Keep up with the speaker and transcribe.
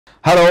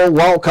Hello,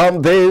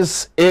 welcome.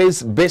 This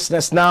is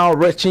Business Now,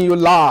 reaching you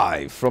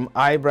live from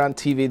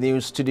IBrandTV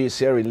News Studios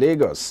here in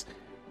Lagos.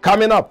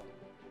 Coming up,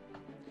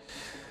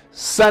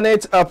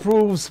 Senate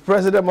approves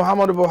President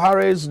Muhammadu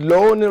Buhari's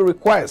loan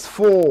request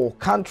for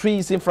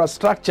country's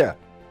infrastructure.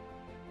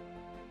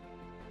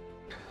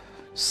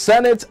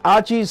 Senate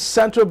urges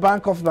Central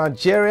Bank of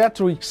Nigeria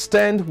to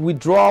extend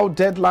withdrawal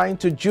deadline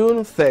to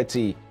June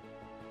 30.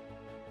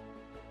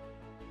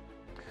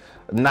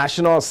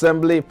 National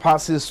Assembly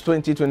passes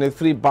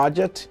 2023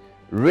 budget,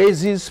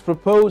 raises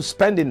proposed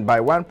spending by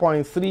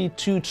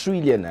 1.32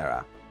 trillion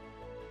naira.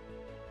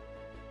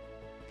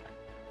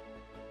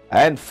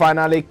 And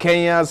finally,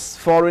 Kenya's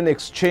foreign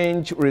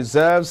exchange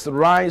reserves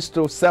rise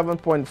to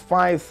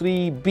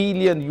 7.53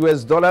 billion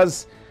US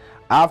dollars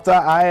after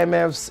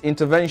IMF's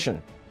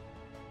intervention.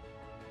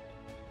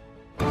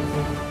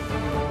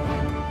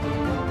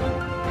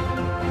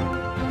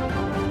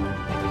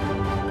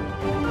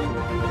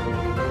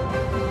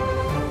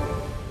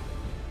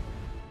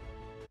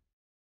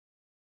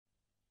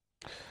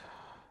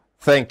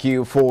 Thank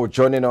you for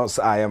joining us.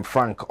 I am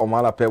Frank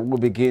Omalape. We'll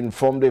begin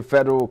from the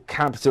Federal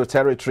Capital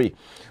Territory,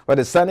 where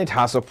the Senate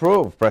has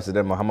approved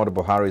President Muhammadu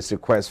Buhari's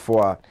request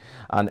for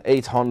an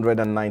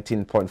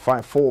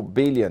 819.54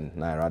 billion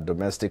naira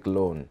domestic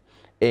loan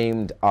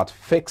aimed at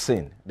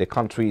fixing the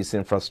country's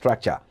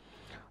infrastructure.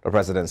 The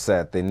president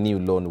said the new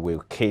loan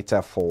will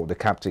cater for the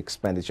capital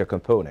expenditure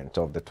component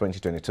of the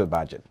 2022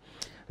 budget.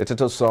 The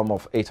total sum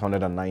of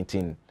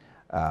 819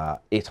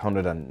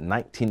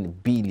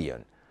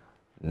 billion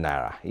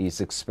naira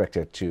is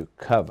expected to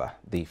cover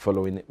the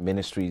following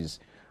ministries,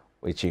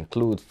 which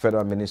include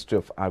Federal Ministry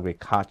of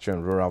Agriculture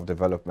and Rural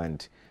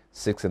Development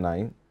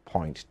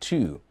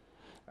 69.2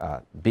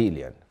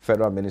 billion,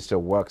 Federal Ministry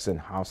of Works and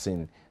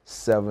Housing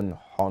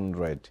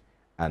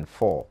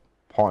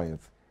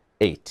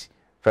 704.8,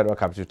 Federal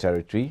Capital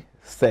Territory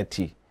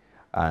 30,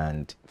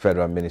 and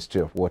Federal Ministry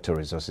of Water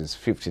Resources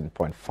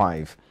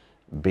 15.5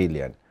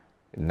 billion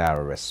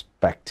naira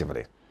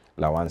respectively.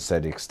 Lawan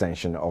said the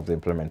extension of the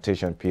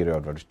implementation period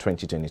of the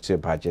 2022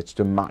 budget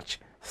to March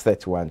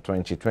 31,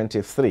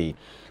 2023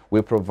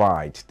 will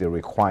provide the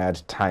required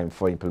time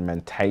for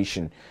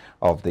implementation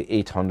of the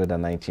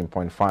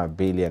 819.5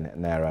 billion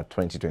naira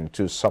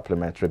 2022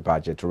 supplementary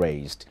budget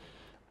raised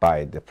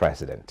by the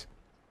president.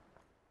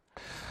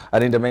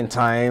 And in the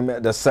meantime,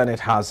 the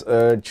Senate has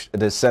urged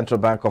the Central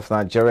Bank of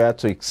Nigeria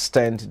to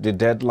extend the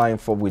deadline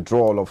for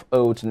withdrawal of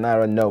old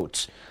naira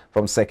notes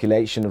from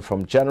circulation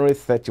from January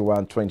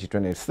 31,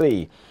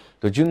 2023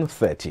 to June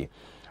 30.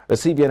 The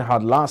CBN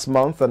had last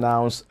month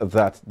announced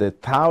that the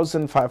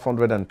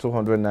 1,500 and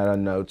 200 naira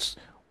notes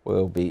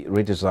will be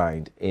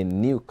redesigned in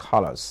new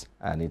colors,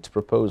 and it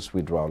proposed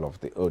withdrawal of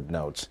the old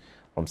notes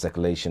from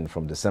circulation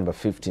from December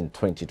 15,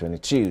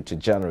 2022 to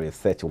January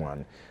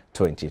 31,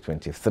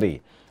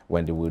 2023,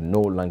 when they will no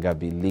longer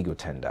be legal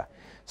tender.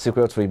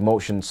 Secretary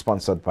motion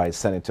sponsored by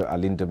Senator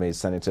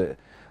Alindume,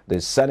 the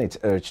Senate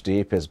urged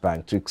the APS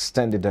Bank to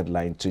extend the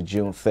deadline to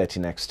June 30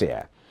 next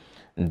year.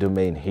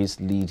 Ndume, in his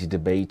lead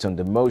debate on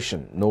the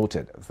motion,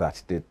 noted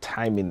that the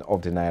timing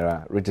of the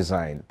Naira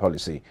redesign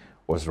policy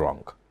was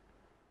wrong.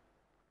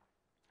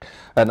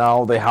 And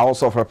now the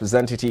House of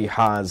Representatives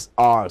has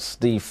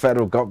asked the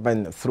federal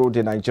government through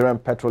the Nigerian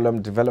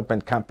Petroleum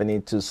Development Company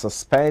to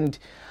suspend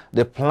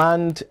the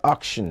planned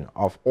auction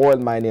of oil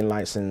mining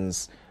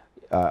license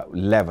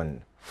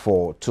 11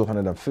 for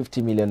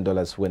 $250 million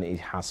when it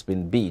has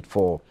been bid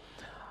for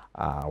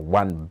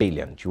 $1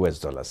 billion US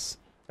dollars.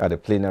 At the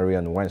plenary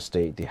on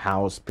Wednesday, the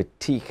House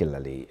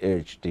particularly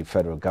urged the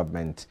federal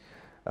government,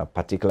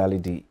 particularly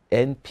the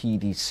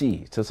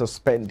NPDC, to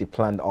suspend the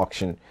planned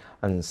auction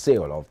and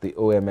sale of the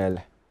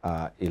OML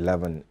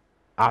 11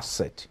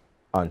 asset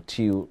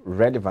until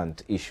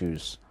relevant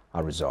issues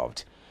are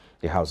resolved.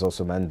 The House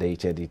also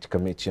mandated its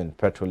Committee on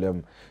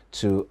Petroleum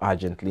to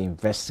urgently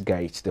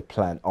investigate the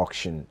planned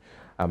auction,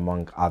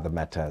 among other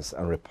matters,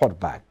 and report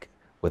back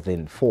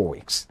within 4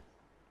 weeks.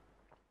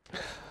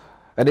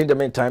 And in the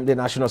meantime, the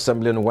National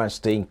Assembly on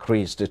Wednesday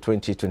increased the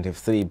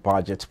 2023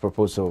 budget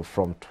proposal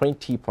from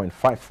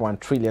 20.51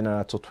 trillion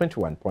naira to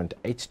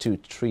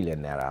 21.82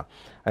 trillion naira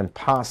and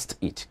passed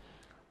it.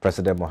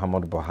 President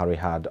Muhammadu Buhari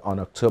had on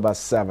October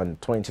 7,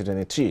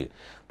 2022,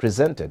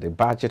 presented a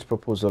budget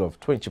proposal of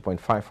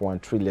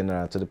 20.51 trillion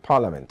naira to the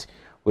Parliament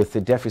with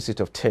a deficit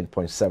of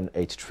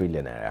 10.78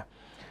 trillion naira.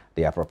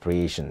 The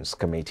appropriations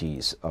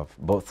committees of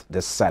both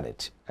the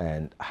Senate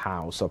and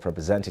House of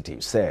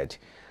Representatives said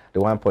the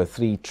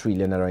 1.3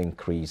 trillion naira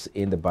increase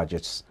in the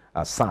budget's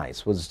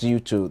size was due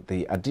to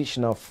the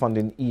additional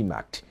funding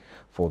earmarked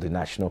for the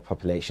National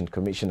Population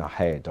Commission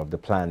ahead of the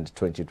planned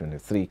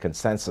 2023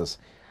 consensus,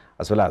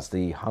 as well as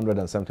the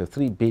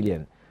 173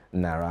 billion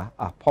naira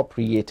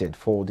appropriated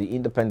for the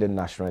Independent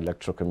National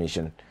Electoral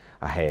Commission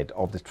ahead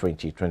of the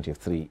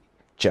 2023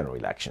 general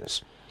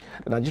elections.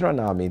 The Nigerian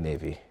Army,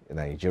 Navy, the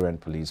Nigerian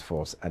Police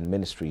Force, and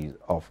Ministries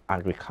of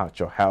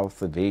Agriculture,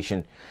 Health,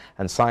 Aviation,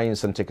 and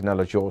Science and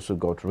Technology also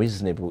got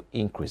reasonable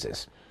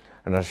increases.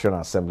 The National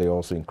Assembly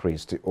also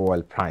increased the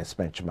oil price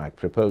benchmark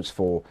proposed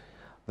for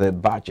the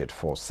budget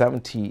for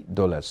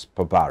 $70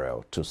 per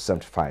barrel to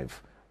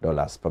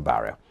 $75 per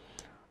barrel.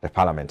 The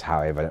Parliament,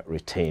 however,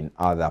 retained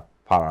other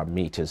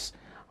parameters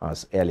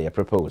as earlier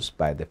proposed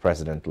by the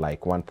President,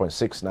 like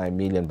 1.69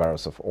 million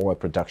barrels of oil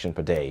production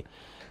per day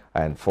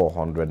and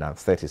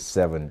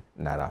 437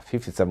 naira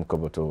 57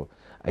 kobo to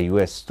a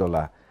US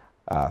dollar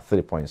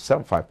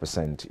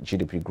 3.75%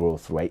 GDP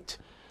growth rate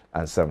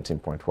and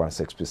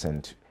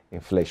 17.16%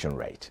 inflation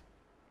rate.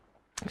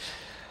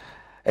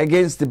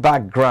 Against the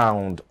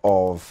background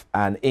of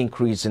an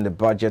increase in the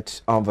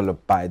budget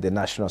envelope by the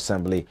National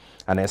Assembly,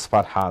 an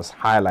expert has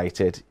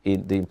highlighted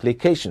the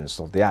implications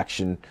of the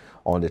action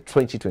on the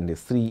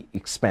 2023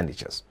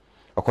 expenditures.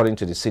 According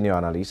to the senior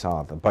analyst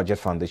of the Budget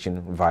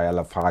Foundation, via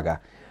Lafaga,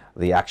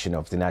 the action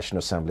of the National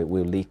Assembly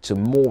will lead to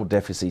more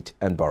deficit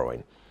and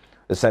borrowing.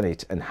 The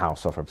Senate and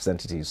House of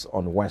Representatives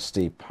on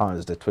Wednesday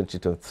passed the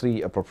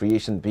 2023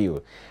 Appropriation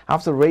Bill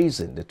after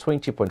raising the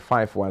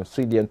 20.51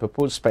 trillion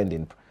proposed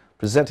spending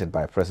presented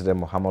by President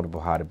Muhammadu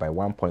Buhari by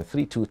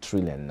 1.32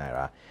 trillion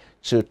naira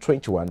to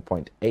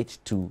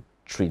 21.82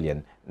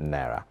 trillion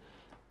naira.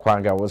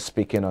 Kwanga was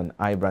speaking on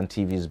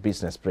IBrandTV's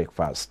Business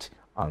Breakfast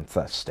on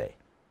Thursday.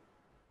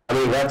 I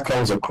mean, that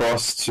comes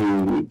across to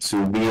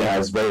me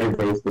as very,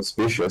 very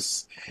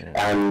suspicious.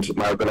 And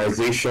my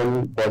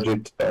organization,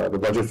 the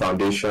Budget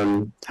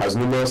Foundation, has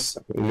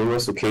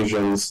numerous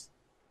occasions,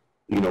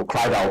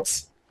 cried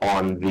out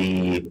on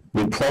the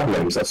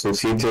problems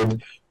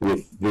associated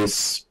with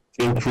this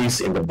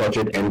increase in the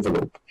budget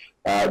envelope.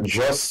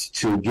 Just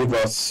to give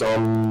us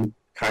some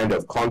kind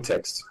of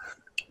context,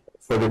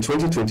 for the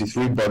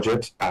 2023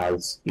 budget,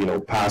 as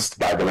passed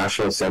by the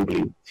National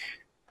Assembly,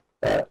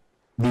 the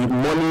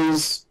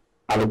monies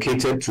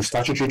allocated to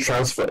statutory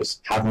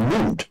transfers have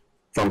moved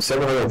from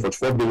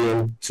 744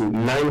 billion to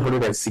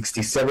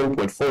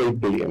 967.48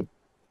 billion.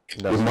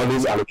 The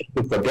monies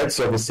allocated for debt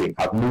servicing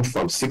have moved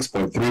from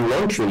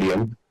 6.31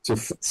 trillion to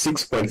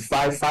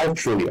 6.55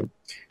 trillion.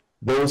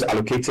 Those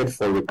allocated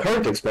for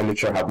recurrent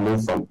expenditure have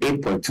moved from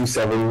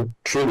 8.27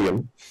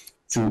 trillion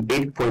to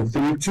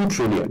 8.32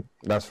 trillion.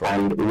 That's right.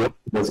 And what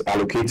was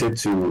allocated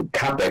to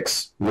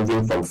CapEx,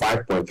 moving from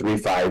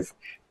 5.35,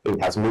 it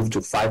has moved to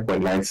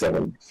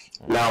 5.97.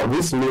 Now,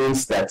 this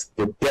means that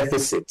the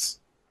deficit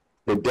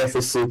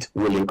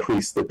will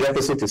increase. The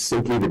deficit is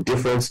simply the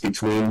difference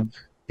between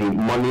the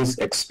monies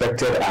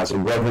expected as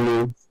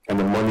revenue and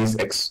the monies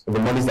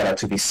that are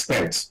to be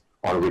spent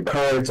on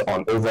recurrent,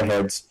 on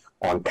overheads,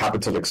 on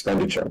capital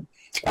expenditure.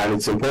 And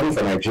it's important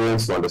for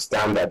Nigerians to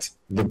understand that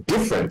the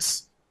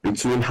difference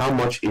between how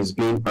much is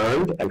being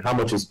earned and how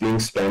much is being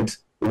spent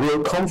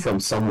will come from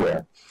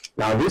somewhere.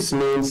 Now, this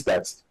means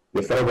that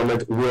the federal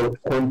government will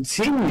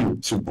continue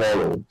to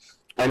borrow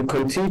and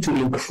continue to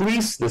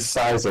increase the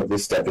size of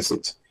this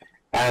deficit.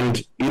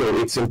 And,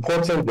 it's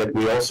important that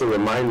we also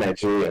remind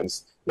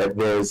Nigerians that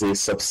there is a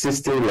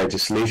subsisting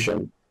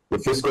legislation, the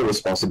Fiscal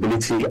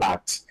Responsibility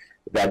Act,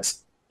 that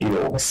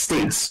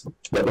states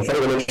that the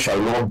federal government shall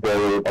not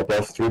borrow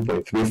above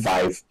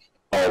 3.35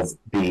 of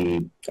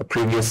the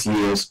previous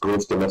year's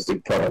gross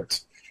domestic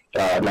product.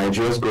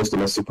 Nigeria's gross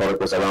domestic product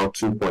was around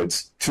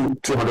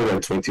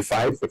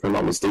 225, if I'm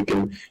not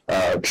mistaken,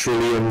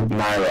 trillion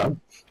naira.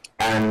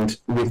 And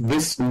with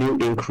this new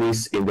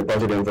increase in the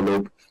budget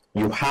envelope,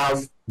 you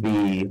have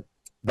that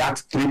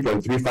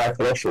 3.35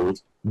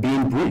 threshold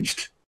being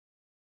breached.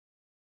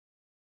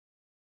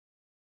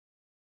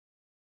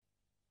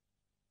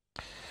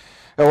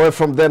 Away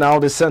from there now,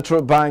 the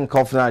Central Bank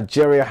of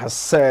Nigeria has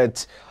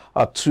set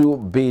a 2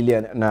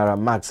 billion naira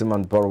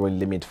maximum borrowing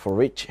limit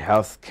for each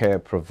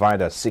healthcare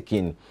provider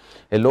seeking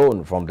a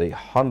loan from the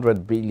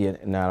 100 billion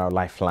naira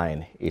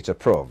lifeline it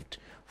approved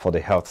for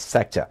the health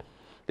sector.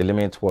 The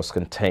limit was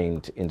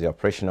contained in the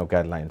operational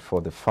guideline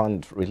for the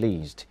fund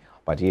released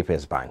by the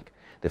Apex Bank.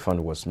 The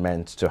fund was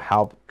meant to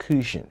help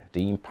cushion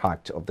the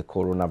impact of the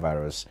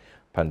coronavirus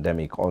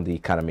pandemic on the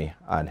economy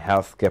and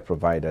healthcare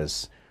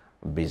providers'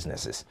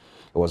 businesses.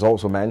 It was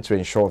also meant to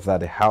ensure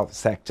that the health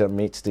sector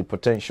meets the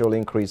potential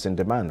increase in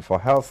demand for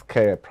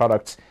healthcare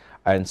products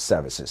and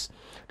services.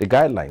 The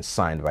guidelines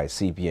signed by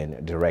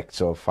CBN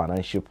Director of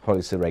Financial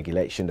Policy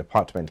Regulation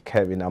Department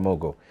Kevin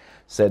Amogo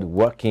said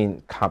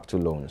working capital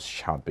loans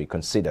shall be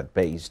considered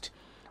based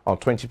on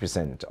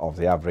 20% of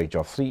the average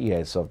of 3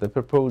 years of the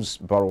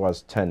proposed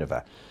borrower's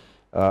turnover,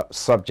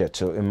 subject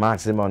to a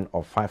maximum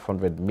of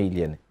 500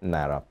 million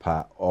naira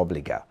per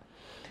obligor.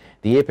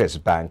 The Apex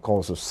Bank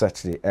also set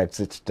the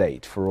exit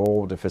date for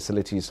all the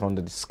facilities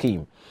under the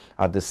scheme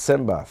at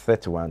December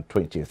 31,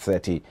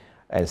 2030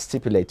 and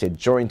stipulated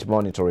joint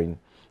monitoring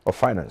of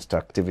financed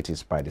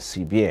activities by the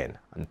CBN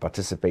and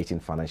participating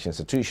financial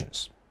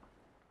institutions.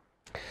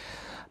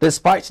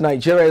 Despite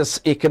Nigeria's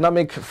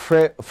economic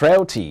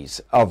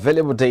frailties,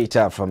 available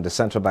data from the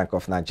Central Bank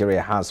of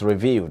Nigeria has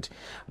revealed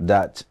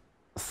that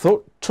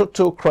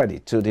total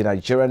credit to the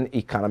Nigerian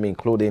economy,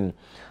 including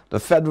the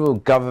federal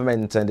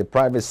government and the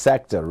private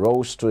sector,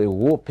 rose to a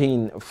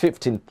whopping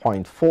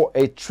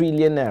 15.48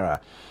 trillion naira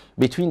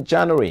between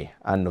January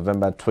and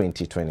November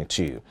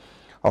 2022.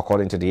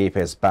 According to the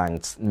Apex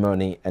Bank's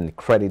money and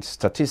credit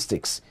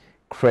statistics,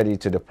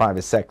 credit to the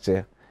private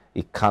sector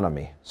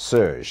economy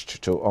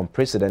surged to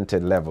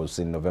unprecedented levels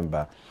in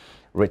November,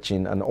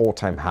 reaching an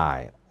all-time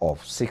high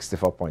of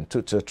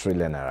 64.22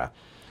 trillion naira.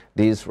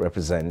 These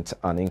represent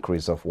an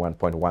increase of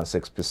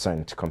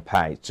 1.16%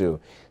 compared to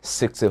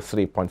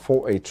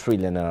 63.48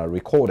 trillion naira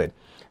recorded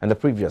in the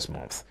previous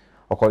month.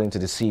 According to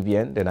the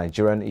CBN, the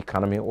Nigerian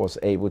economy was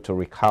able to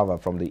recover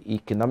from the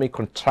economic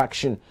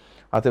contraction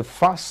at a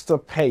faster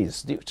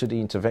pace due to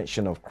the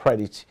intervention of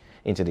credit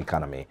into the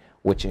economy,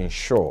 which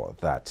ensured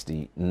that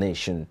the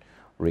nation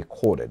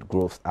recorded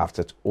growth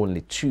after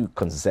only 2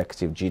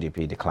 consecutive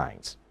GDP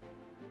declines.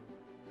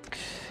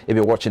 If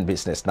you're watching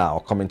Business Now,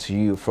 coming to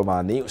you from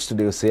our news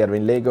studios here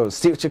in Lagos,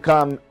 still to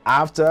come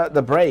after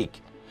the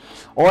break.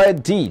 Oil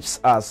dips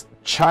as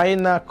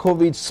China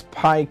COVID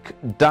spike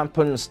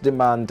dampens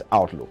demand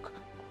outlook.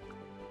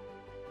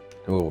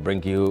 We will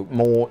bring you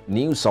more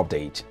news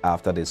update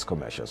after these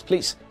commercials.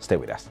 Please stay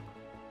with us.